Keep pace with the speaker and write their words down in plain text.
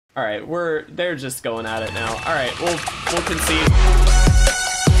All right, they're just going at it now. All right, we'll concede.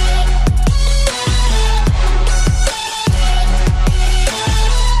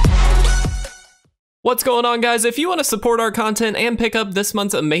 What's going on, guys? If you want to support our content and pick up this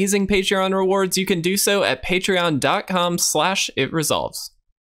month's amazing Patreon rewards, you can do so at patreon.com/itresolves.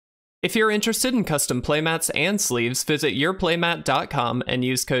 If you're interested in custom playmats and sleeves, visit YourPlaymat.com and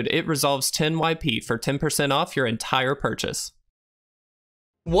use code ItResolves10YP for 10% off your entire purchase.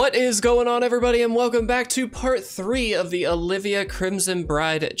 What is going on, everybody, and welcome back to part 3 of the Olivia Crimson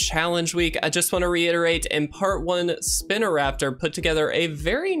Bride Challenge Week. I just want to reiterate, in part 1, Spinneraptor put together a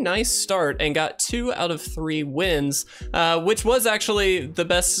very nice start and got 2 out of 3 wins, which was actually the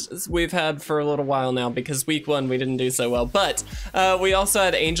best we've had for a little while now, because week 1 we didn't do so well. But we also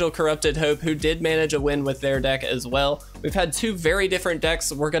had Angel Corrupted Hope, who did manage a win with their deck as well. We've had 2 very different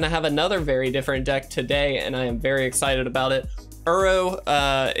decks. We're going to have another very different deck today, and I am very excited about it. Uro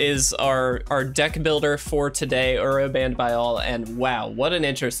is our deck builder for today, Uro banned by all, and wow, what an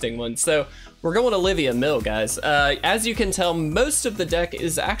interesting one. So we're going Olivia Mill, guys. As you can tell, most of the deck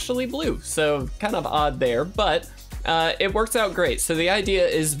is actually blue, so kind of odd there, but it works out great. So the idea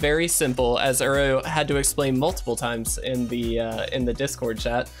is very simple, as Uro had to explain multiple times in the Discord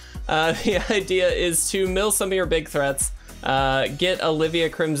chat. The idea is to mill some of your big threats, get Olivia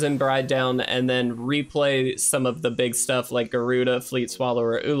Crimson Bride down, and then replay some of the big stuff like Gyruda, Fleet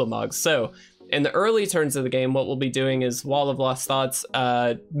Swallower, or Ulamog. So in the early turns of the game, what we'll be doing is Wall of Lost Thoughts,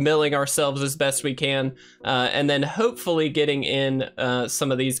 milling ourselves as best we can, and then hopefully getting in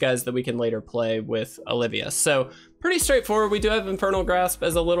some of these guys that we can later play with Olivia. So pretty straightforward. We do have Infernal Grasp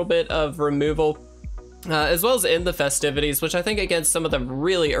as a little bit of removal, as well as End the Festivities, which I think against some of the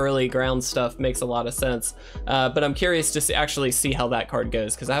really early ground stuff makes a lot of sense. But I'm curious to actually see how that card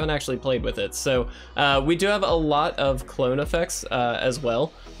goes, because I haven't actually played with it. So we do have a lot of clone effects as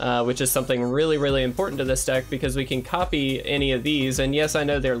well, which is something really, really important to this deck, because we can copy any of these. And yes, I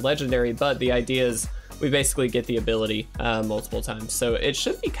know they're legendary, but the idea is we basically get the ability multiple times. So it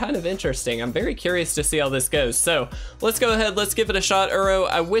should be kind of interesting. I'm very curious to see how this goes. So let's go ahead, let's give it a shot. Uro,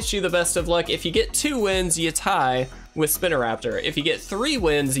 I wish you the best of luck. If you get 2 wins, you tie with Spinneraptor. If you get 3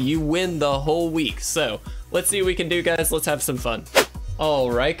 wins, you win the whole week. So let's see what we can do, guys. Let's have some fun.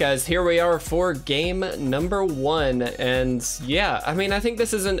 All right, guys, here we are for game number 1, and yeah, I mean, I think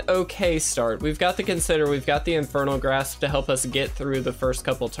this is an okay start. We've got the Consider, we've got the Infernal Grasp to help us get through the first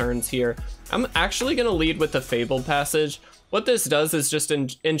couple turns here. I'm actually gonna lead with the Fabled Passage. What this does is just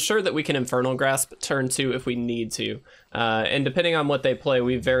ensure that we can Infernal Grasp turn 2 if we need to, and depending on what they play,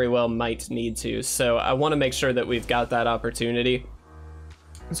 we very well might need to, so I wanna make sure that we've got that opportunity.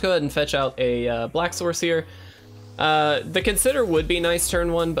 Let's go ahead and fetch out a Black Source here. The Consider would be nice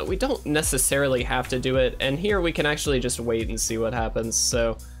turn 1, but we don't necessarily have to do it, and here we can actually just wait and see what happens.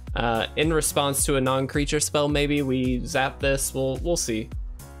 So in response to a non-creature spell, maybe we zap this. We'll see.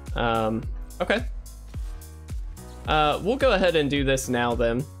 Okay, we'll go ahead and do this now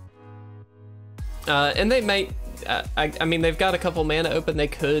then, and they might I mean, they've got a couple mana open. They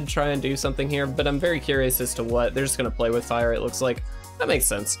could try and do something here, but I'm very curious as to what. They're just gonna play with fire, it looks like. That makes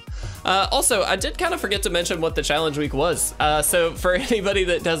sense. Also, I did kind of forget to mention what the challenge week was. So for anybody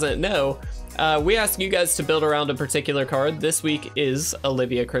that doesn't know, we ask you guys to build around a particular card. This week is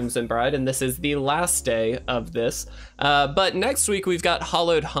Olivia Crimson Bride, and this is the last day of this. But next week we've got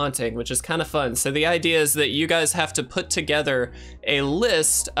Hallowed Haunting, which is kind of fun. So the idea is that you guys have to put together a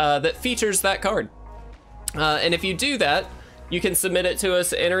list that features that card. And if you do that, you can submit it to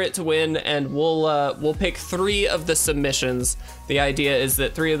us, enter it to win, and we'll pick 3 of the submissions. The idea is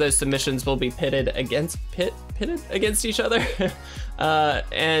that 3 of those submissions will be pitted against each other,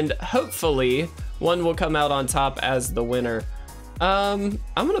 and hopefully one will come out on top as the winner. I'm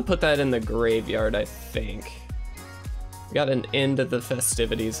gonna put that in the graveyard, I think. We got an End of the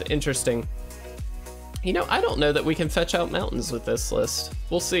Festivities. Interesting. You know, I don't know that we can fetch out mountains with this list.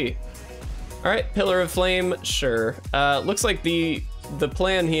 We'll see. All right, Pillar of Flame, sure. Looks like the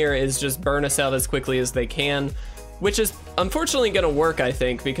plan here is just burn us out as quickly as they can, which is unfortunately gonna work, I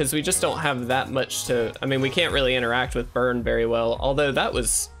think, because we just don't have that much to, I mean, we can't really interact with burn very well, although that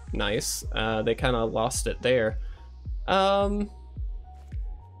was nice. They kind of lost it there. I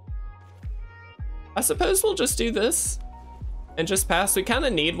suppose we'll just do this and just pass. We kind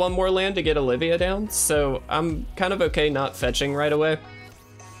of need 1 more land to get Olivia down, so I'm kind of okay not fetching right away.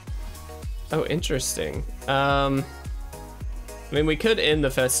 Oh, interesting. I mean, we could end the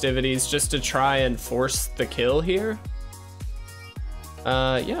Festivities just to try and force the kill here.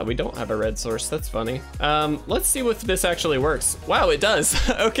 Yeah, we don't have a red source. That's funny. Let's see if this actually works. Wow, it does.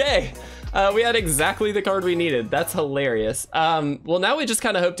 Okay. We had exactly the card we needed. That's hilarious. Well, now we just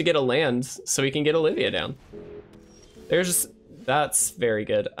kind of hope to get a land so we can get Olivia down. That's very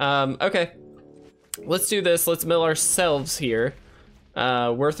good. Okay, let's do this. Let's mill ourselves here.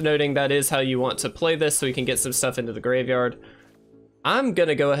 Worth noting that is how you want to play this so we can get some stuff into the graveyard. I'm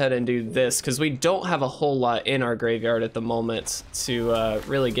gonna go ahead and do this because we don't have a whole lot in our graveyard at the moment to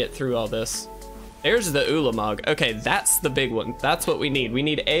really get through all this. There's the Ulamog. Okay, that's the big one. That's what we need. We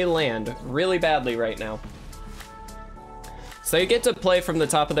need a land really badly right now. So you get to play from the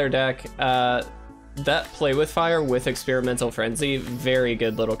top of their deck. That Play with Fire with Experimental Frenzy, very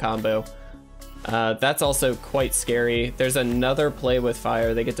good little combo. That's also quite scary. There's another Play with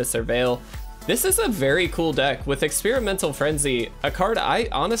Fire. They get to Surveil. This is a very cool deck with Experimental Frenzy, a card I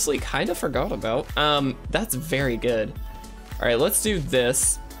honestly kind of forgot about. That's very good. All right, let's do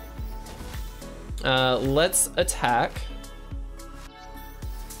this. Let's attack.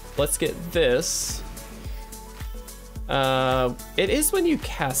 Let's get this. It is when you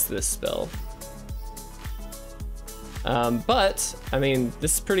cast this spell. But, I mean,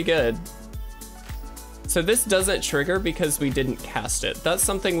 this is pretty good. So this doesn't trigger because we didn't cast it. That's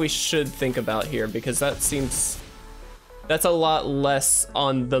something we should think about here because that's a lot less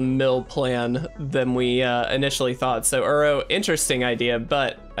on the mill plan than we initially thought. So Uro, interesting idea,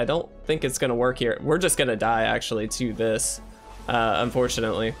 but I don't think it's gonna work here. We're just gonna die actually to this,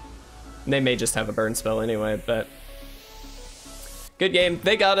 unfortunately. They may just have a burn spell anyway, but good game.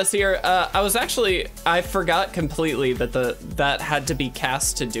 They got us here. I forgot completely that that had to be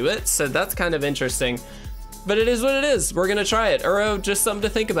cast to do it, so that's kind of interesting. But it is what it is. We're gonna try it. Uro, just something to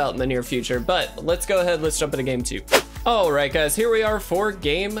think about in the near future. But let's go ahead, let's jump into game 2. All right, guys, here we are for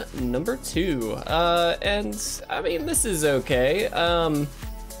game number 2. And I mean, this is okay. I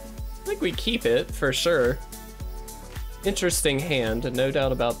think we keep it for sure. Interesting hand, no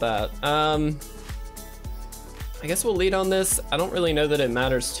doubt about that. I guess we'll lead on this. I don't really know that it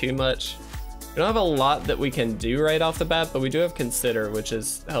matters too much. We don't have a lot that we can do right off the bat, but we do have Consider, which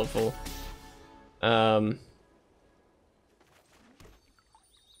is helpful.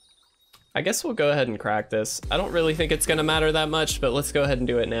 I guess we'll go ahead and crack this. I don't really think it's gonna matter that much, but let's go ahead and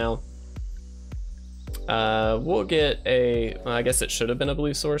do it now. We'll get well, I guess it should have been a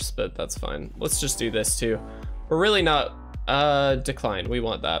blue source, but that's fine. Let's just do this too. We're really not, decline, we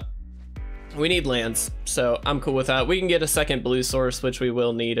want that. We need lands, so I'm cool with that. We can get a second blue source, which we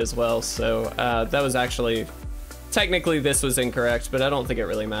will need as well, so that was actually, technically this was incorrect, but I don't think it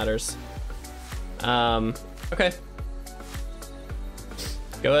really matters. Okay.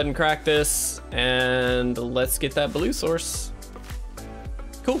 Go ahead and crack this, and let's get that blue source.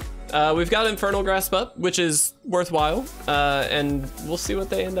 Cool. We've got Infernal Grasp up, which is worthwhile, and we'll see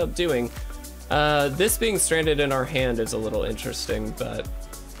what they end up doing. This being stranded in our hand is a little interesting, but...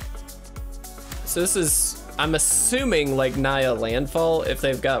 So this is, I'm assuming, like Naya Landfall. If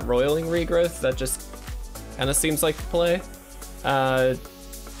they've got Roiling Regrowth, that just kind of seems like the play.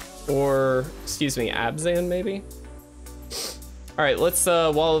 Or, excuse me, Abzan maybe? All right, let's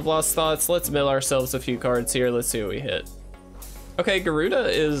Wall of Lost Thoughts. Let's mill ourselves a few cards here. Let's see what we hit. Okay, Gyruda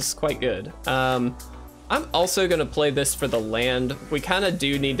is quite good. I'm also gonna play this for the land. We kind of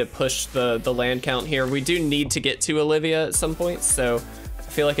do need to push the land count here. We do need to get to Olivia at some point, so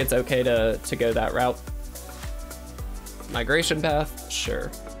I feel like it's okay to go that route. Migration Path,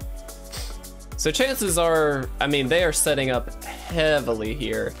 sure. So chances are, I mean, they are setting up heavily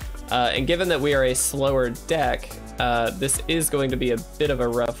here. And given that we are a slower deck, this is going to be a bit of a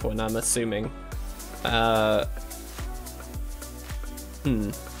rough one, I'm assuming. I'm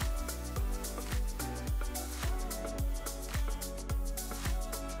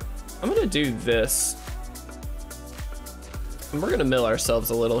gonna do this. And we're gonna mill ourselves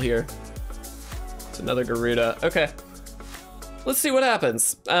a little here. It's another Gyruda. Okay. Let's see what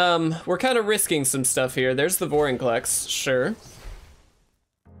happens. We're kind of risking some stuff here. There's the Vorinclex, sure.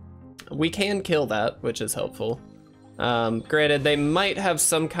 We can kill that, which is helpful. Granted, they might have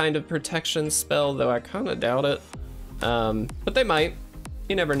some kind of protection spell, though I kind of doubt it. But they might.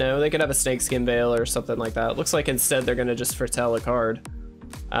 You never know. They could have a Snakeskin Veil or something like that. Looks like instead they're gonna just foretell a card.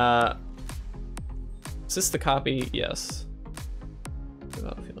 Is this the copy? Yes.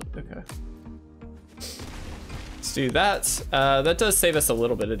 Okay. Let's do that. That does save us a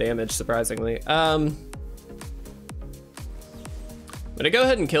little bit of damage, surprisingly. I'm gonna go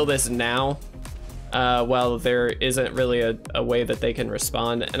ahead and kill this now, while there isn't really a way that they can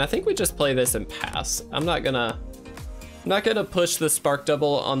respond. And I think we just play this and pass. I'm not gonna push the Spark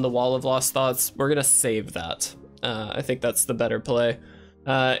Double on the Wall of Lost Thoughts. We're gonna save that. I think that's the better play.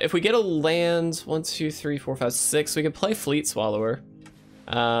 If we get a land, 1, 2, 3, 4, 5, 6, we could play Fleet Swallower.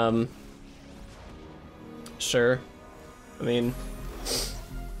 Sure. I mean,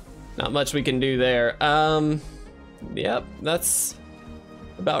 not much we can do there. Yep, that's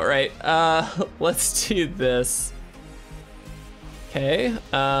about right. Let's do this. Okay,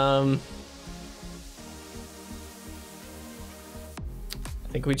 I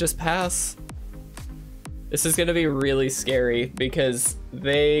think we just pass. This is gonna be really scary because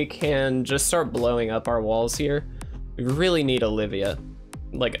they can just start blowing up our walls here. We really need Olivia.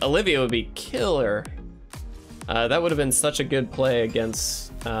 Like, Olivia would be killer. That would have been such a good play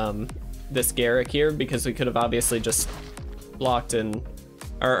against this Garrick here, because we could have obviously just blocked and,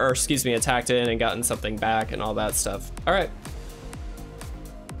 or excuse me, attacked in and gotten something back and all that stuff. All right.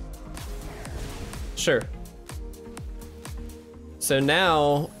 Sure. So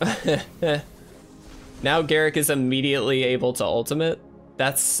now, now Garrick is immediately able to ultimate.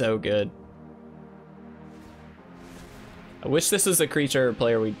 That's so good. I wish this was a creature or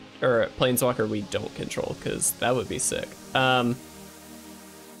player or a planeswalker we don't control, because that would be sick. Uro,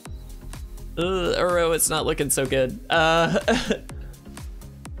 it's not looking so good. I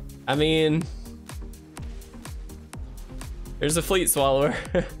mean, there's a Fleet Swallower.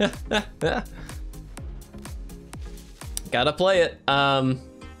 Gotta play it. I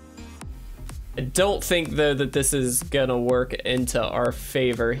don't think though that this is gonna work into our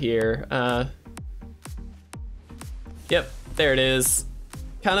favor here. Yep, there it is.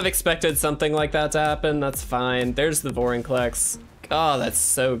 Kind of expected something like that to happen. That's fine. There's the Vorinclex. Oh, that's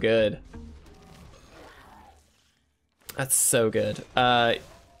so good. That's so good.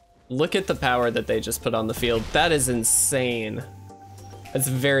 Look at the power that they just put on the field. That is insane. That's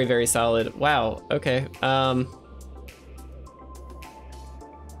very, very solid. Wow, okay. I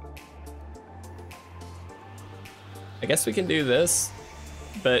guess we can do this,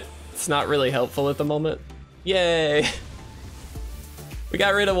 but it's not really helpful at the moment. Yay! We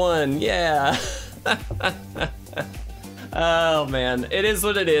got rid of one, yeah! Oh man, it is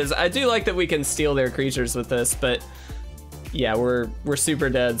what it is. I do like that we can steal their creatures with this, but yeah, we're super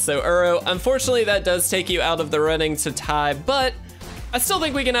dead. So Uro, unfortunately that does take you out of the running to tie, but I still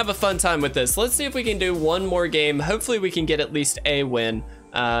think we can have a fun time with this. Let's see if we can do one more game. Hopefully we can get at least a win,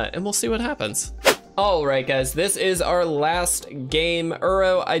 and we'll see what happens. All right, guys, this is our last game.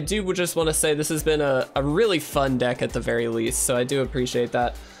 Uro, I do just want to say this has been a really fun deck at the very least, so I do appreciate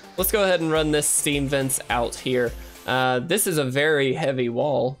that. Let's go ahead and run this Steam Vents out here. This is a very heavy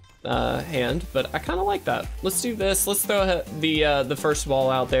wall hand, but I kind of like that. Let's do this. Let's throw the first wall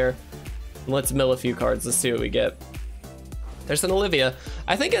out there. Let's mill a few cards. Let's see what we get. There's an Olivia.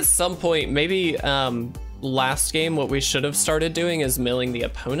 I think at some point, maybe last game, what we should have started doing is milling the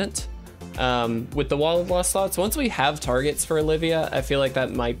opponent. With the Wall of Lost Thoughts, once we have targets for Olivia, I feel like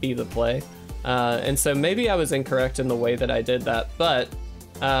that might be the play. And so maybe I was incorrect in the way that I did that, but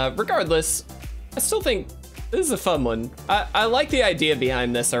regardless, I still think this is a fun one. I like the idea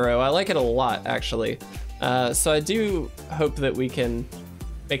behind this, Uro. I like it a lot, actually. So I do hope that we can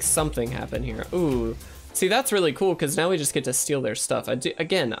make something happen here. Ooh, see, that's really cool, because now we just get to steal their stuff.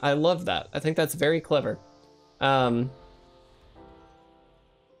 Again, I love that. I think that's very clever.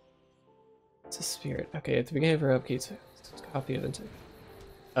 It's a spirit. Okay, at the beginning of her upkeep, it's a copy of it.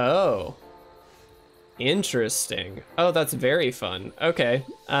 Oh. Interesting. Oh, that's very fun. Okay.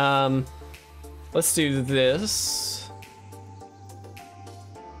 Let's do this.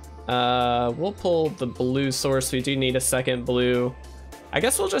 We'll pull the blue source. We do need a second blue. I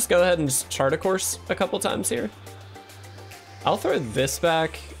guess we'll just go ahead and just chart a course a couple times here. I'll throw this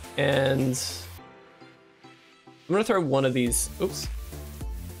back, and I'm gonna throw one of these. Oops.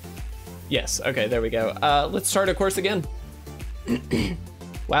 Yes, okay, there we go. Let's start a course again.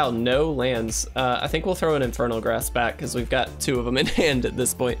 Wow, no lands. I think we'll throw an Infernal Grasp back because we've got two of them in hand at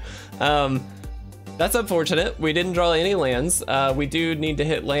this point. That's unfortunate. We didn't draw any lands. We do need to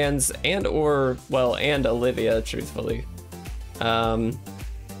hit lands and Olivia, truthfully. But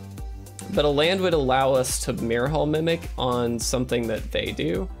a land would allow us to Mirrorhall Mimic on something that they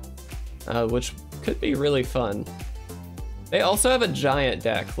do, which could be really fun. They also have a giant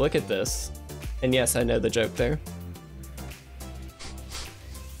deck. Look at this. And yes, I know the joke there.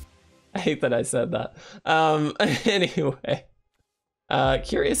 I hate that I said that. Anyway.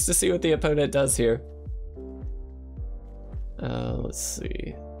 Curious to see what the opponent does here. Let's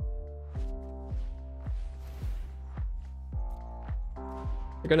see.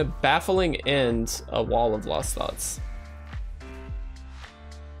 They're gonna Baffling End a Wall of Lost Thoughts.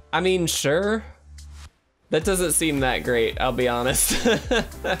 I mean, sure. That doesn't seem that great, I'll be honest.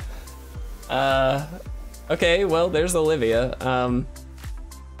 Okay, well, there's Olivia.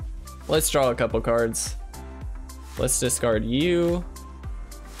 Let's draw a couple cards. Let's discard you.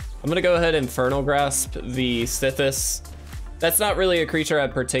 I'm gonna go ahead and Infernal Grasp the Ceaseless. That's not really a creature I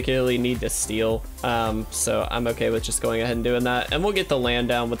particularly need to steal, so I'm okay with just going ahead and doing that. And we'll get the land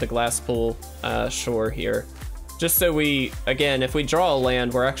down with the Glasspool Shore here. Just so we, again, if we draw a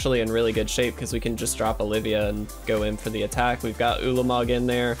land, we're actually in really good shape because we can just drop Olivia and go in for the attack. We've got Ulamog in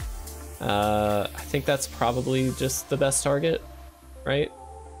there. I think that's probably just the best target, right?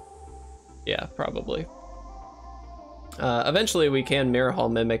 Yeah, probably. Eventually we can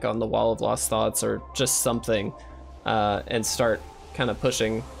Mirrorhall Mimic on the Wall of Lost Thoughts or just something. And start kind of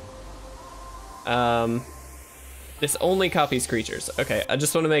pushing. This only copies creatures. Okay, I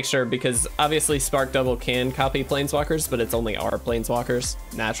just want to make sure because obviously Spark Double can copy Planeswalkers, but it's only our Planeswalkers,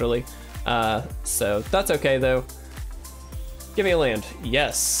 naturally. So that's okay though. Give me a land.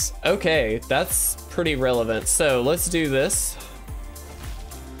 Yes. Okay, that's pretty relevant. So let's do this.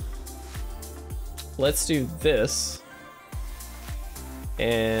 Let's do this.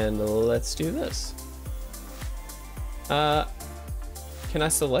 And let's do this. Can I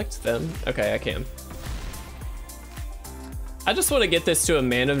select them? Okay, I can. I just want to get this to a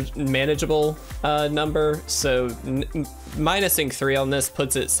manageable number, so minusing 3 on this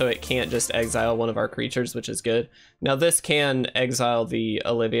puts it so it can't just exile one of our creatures, which is good. Now this can exile the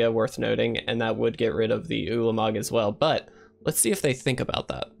Olivia, worth noting, and that would get rid of the Ulamog as well, but let's see if they think about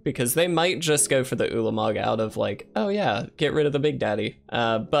that, because they might just go for the Ulamog out of like, oh yeah, get rid of the Big Daddy,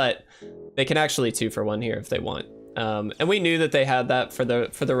 but they can actually 2-for-1 here if they want. And we knew that they had that for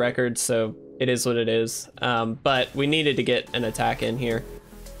the record, so it is what it is. But we needed to get an attack in here.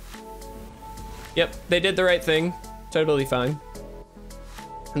 Yep, they did the right thing. Totally fine.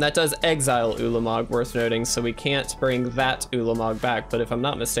 And that does exile Ulamog, worth noting, so we can't bring that Ulamog back. But if I'm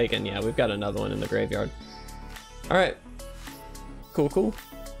not mistaken, yeah, we've got another one in the graveyard. All right. Cool, cool.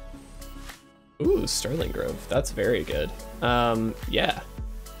 Ooh, Sterling Grove. That's very good. Yeah.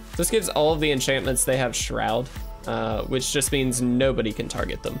 This gives all of the enchantments they have Shroud. Which just means nobody can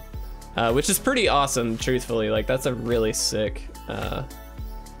target them, which is pretty awesome, truthfully. Like, that's a really sick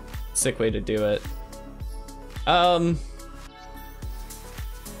way to do it.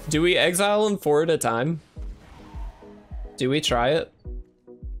 Do we exile them 4 at a time? Do we try it?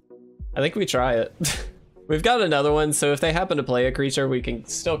 I think we try it. We've got another one, so if they happen to play a creature, we can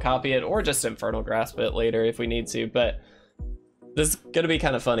still copy it or just Infernal Grasp it later if we need to, but this is gonna be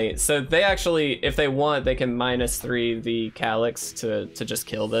kind of funny. So they actually, if they want, they can -3 the Calyx to just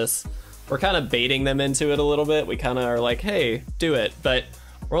kill this. We're kind of baiting them into it a little bit. We kind of are like, hey, do it. But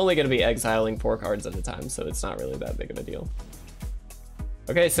we're only gonna be exiling 4 cards at a time, so it's not really that big of a deal.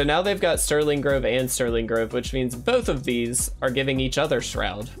 Okay, so now they've got Sterling Grove and Sterling Grove, which means both of these are giving each other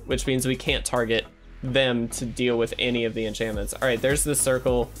Shroud, which means we can't target them to deal with any of the enchantments. All right, there's the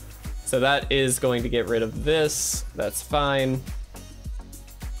circle. So that is going to get rid of this. That's fine.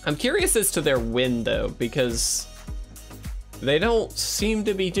 I'm curious as to their win though, because they don't seem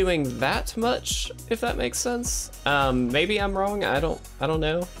to be doing that much, if that makes sense. Maybe I'm wrong, I don't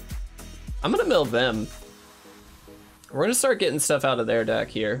know. I'm gonna mill them. We're gonna start getting stuff out of their deck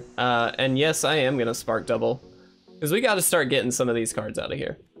here. And yes, I am gonna Spark Double, because we gotta start getting some of these cards out of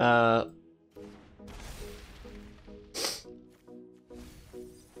here.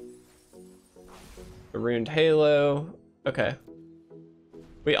 Ruined Halo, okay.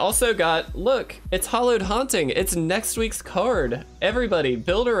 We also got, look, it's Hallowed Haunting. It's next week's card. Everybody,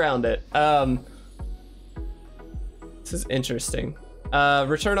 build around it. This is interesting.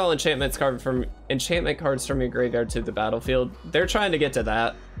 Return all enchantment cards from your graveyard to the battlefield. They're trying to get to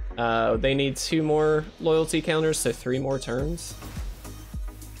that. They need 2 more loyalty counters, so 3 more turns.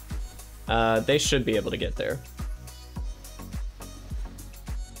 They should be able to get there.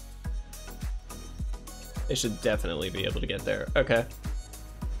 They should definitely be able to get there. Okay.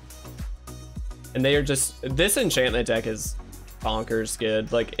 And they are just, this enchantment deck is bonkers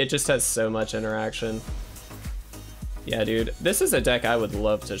good. Like, it just has so much interaction. Yeah, dude, this is a deck I would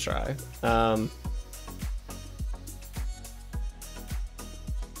love to try.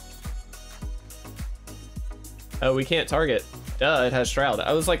 Oh, we can't target. Duh, it has Shroud.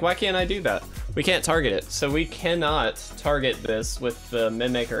 I was like, why can't I do that? We can't target it, so we cannot target this with the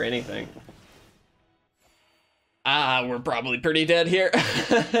Mimic or anything. Ah, we're probably pretty dead here.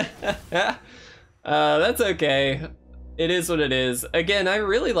 That's okay. It is what it is. Again, I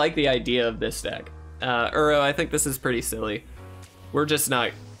really like the idea of this deck. Uro, I think this is pretty silly. We're just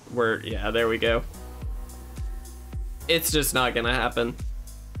not, yeah, there we go. It's just not gonna happen,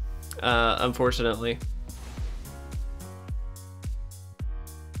 unfortunately.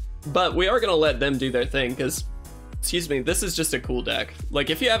 But we are gonna let them do their thing, because, excuse me, this is just a cool deck. Like,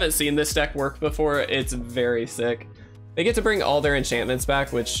 if you haven't seen this deck work before, it's very sick. They get to bring all their enchantments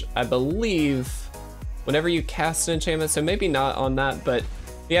back, which I believe whenever you cast an enchantment, so maybe not on that, but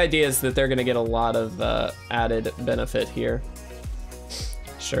the idea is that they're gonna get a lot of added benefit here.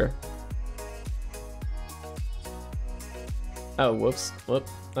 Sure. Oh, whoops, whoop,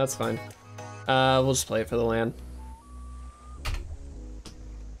 that's fine. We'll just play it for the land.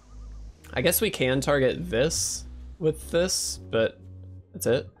 I guess we can target this with this, but that's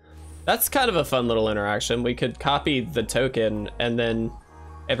it. That's kind of a fun little interaction. We could copy the token and then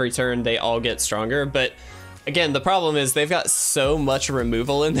every turn they all get stronger, but again, the problem is they've got so much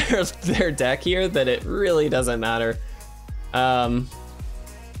removal in their deck here that it really doesn't matter. We'll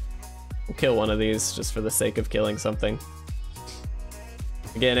kill one of these just for the sake of killing something.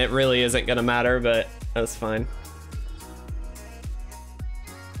 Again, it really isn't gonna matter, but that's fine.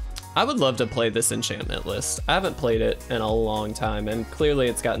 I would love to play this enchantment list. I haven't played it in a long time, and clearly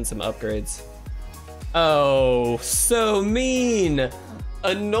it's gotten some upgrades. Oh, so mean!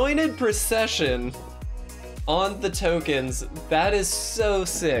 Anointed Procession on the tokens. That is so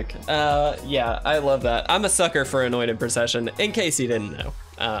sick. Yeah, I love that. I'm a sucker for Anointed Procession, in case you didn't know.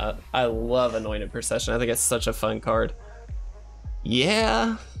 I love Anointed Procession. I think it's such a fun card.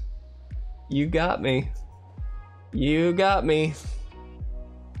 Yeah, you got me. You got me.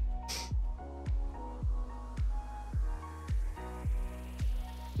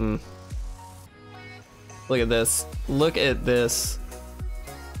 Look at this. Look at this.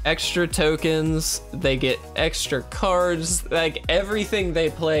 Extra tokens, they get extra cards. Like, everything they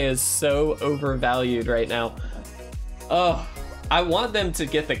play is so overvalued right now. Oh, I want them to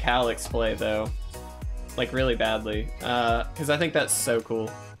get the Calyx play though. Like, really badly. Because I think that's so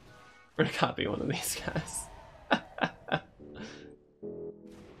cool. We're gonna copy one of these guys.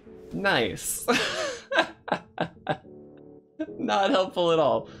 Nice. Not helpful at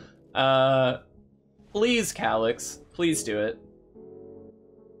all. Please, Calyx. Please do it.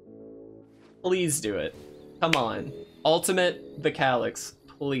 Please do it. Come on. Ultimate the Calyx.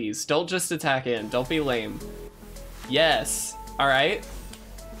 Please. Don't just attack in. Don't be lame. Yes. Alright.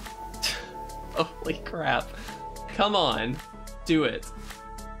 Holy crap. Come on. Do it.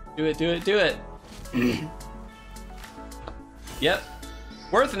 Do it, do it, do it. Yep.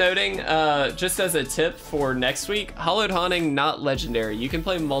 Worth noting, just as a tip for next week, Hollowed Haunting, not legendary. You can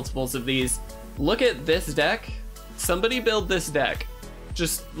play multiples of these. Look at this deck. Somebody build this deck.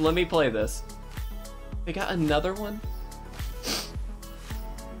 Just let me play this. They got another one?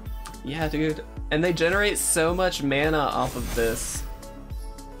 Yeah, dude. And they generate so much mana off of this.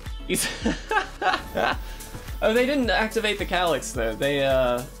 Oh, they didn't activate the Calyx though. They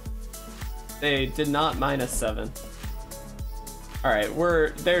did not -7. All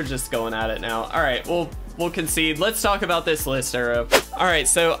right, they're just going at it now. All right, we'll concede. Let's talk about this list, Uro. All right,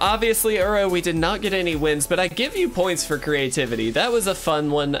 so obviously, Uro, we did not get any wins, but I give you points for creativity. That was a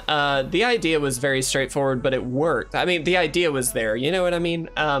fun one. The idea was very straightforward, but it worked. I mean, the idea was there, you know what I mean?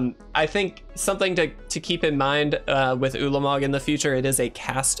 I think something to keep in mind with Ulamog in the future, it is a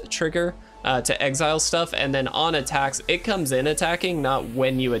cast trigger to exile stuff, and then on attacks, it comes in attacking, not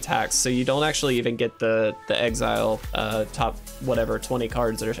when you attack, so you don't actually even get the exile top, whatever, 20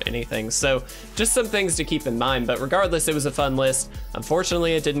 cards or anything. So just some things to keep in mind, but regardless, it was a fun list.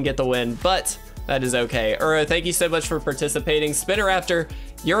 Unfortunately, it didn't get the win, but that is okay. Uro, thank you so much for participating. Spinneraptor,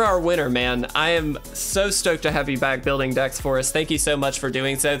 you're our winner, man. I am so stoked to have you back building decks for us. Thank you so much for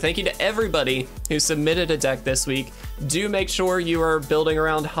doing so. Thank you to everybody who submitted a deck this week. Do make sure you are building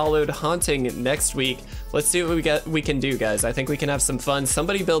around Hollowed Haunting next week. Let's see what we can do, guys. I think we can have some fun.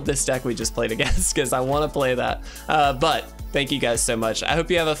 Somebody build this deck we just played against, because I want to play that. But thank you guys so much. I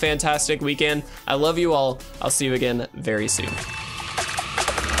hope you have a fantastic weekend. I love you all. I'll see you again very soon.